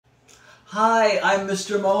Hi, I'm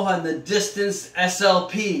Mr. Mohan, the Distance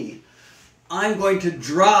SLP. I'm going to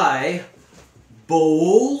dry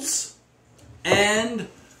bowls and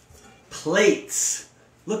plates.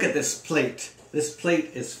 Look at this plate. This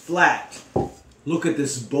plate is flat. Look at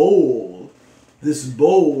this bowl. This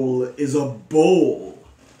bowl is a bowl.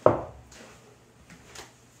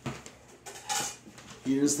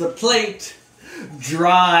 Here's the plate.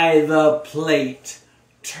 Dry the plate.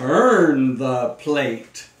 Turn the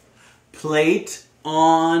plate. Plate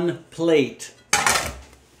on plate.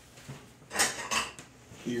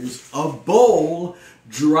 Here's a bowl.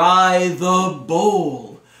 Dry the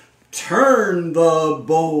bowl. Turn the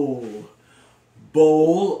bowl.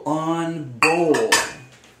 Bowl on bowl.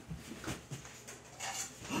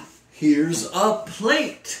 Here's a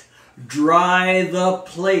plate. Dry the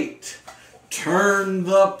plate. Turn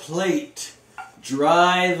the plate.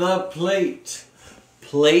 Dry the plate.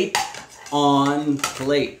 Plate on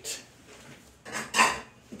plate.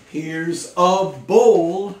 Here's a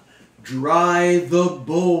bowl. Dry the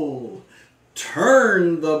bowl.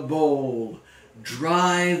 Turn the bowl.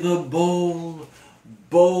 Dry the bowl.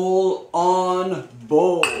 Bowl on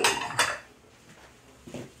bowl.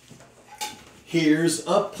 Here's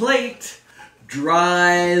a plate.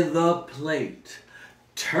 Dry the plate.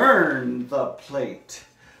 Turn the plate.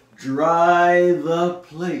 Dry the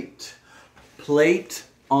plate. Plate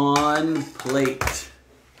on plate.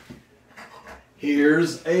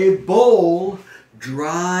 Here's a bowl.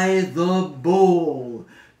 Dry the bowl.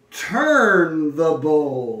 Turn the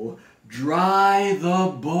bowl. Dry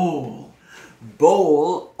the bowl.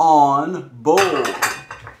 Bowl on bowl.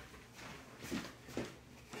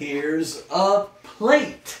 Here's a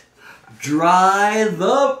plate. Dry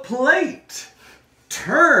the plate.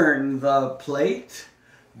 Turn the plate.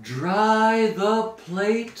 Dry the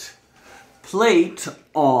plate. Plate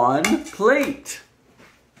on plate.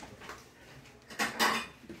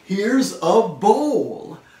 Here's a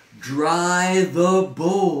bowl. Dry the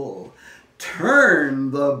bowl.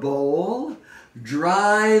 Turn the bowl.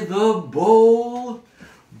 Dry the bowl.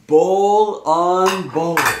 Bowl on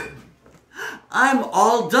bowl. I'm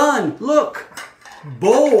all done. Look.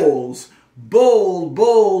 Bowls. Bowl,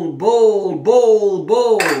 bowl, bowl, bowl,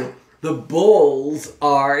 bowl. The bowls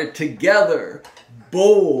are together.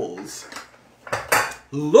 Bowls.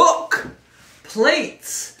 Look.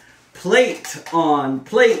 Plates. Plate on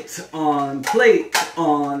plate on plate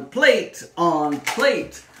on plate on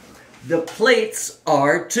plate. The plates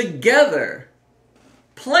are together.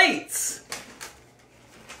 Plates.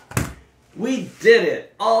 We did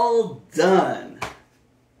it. All done.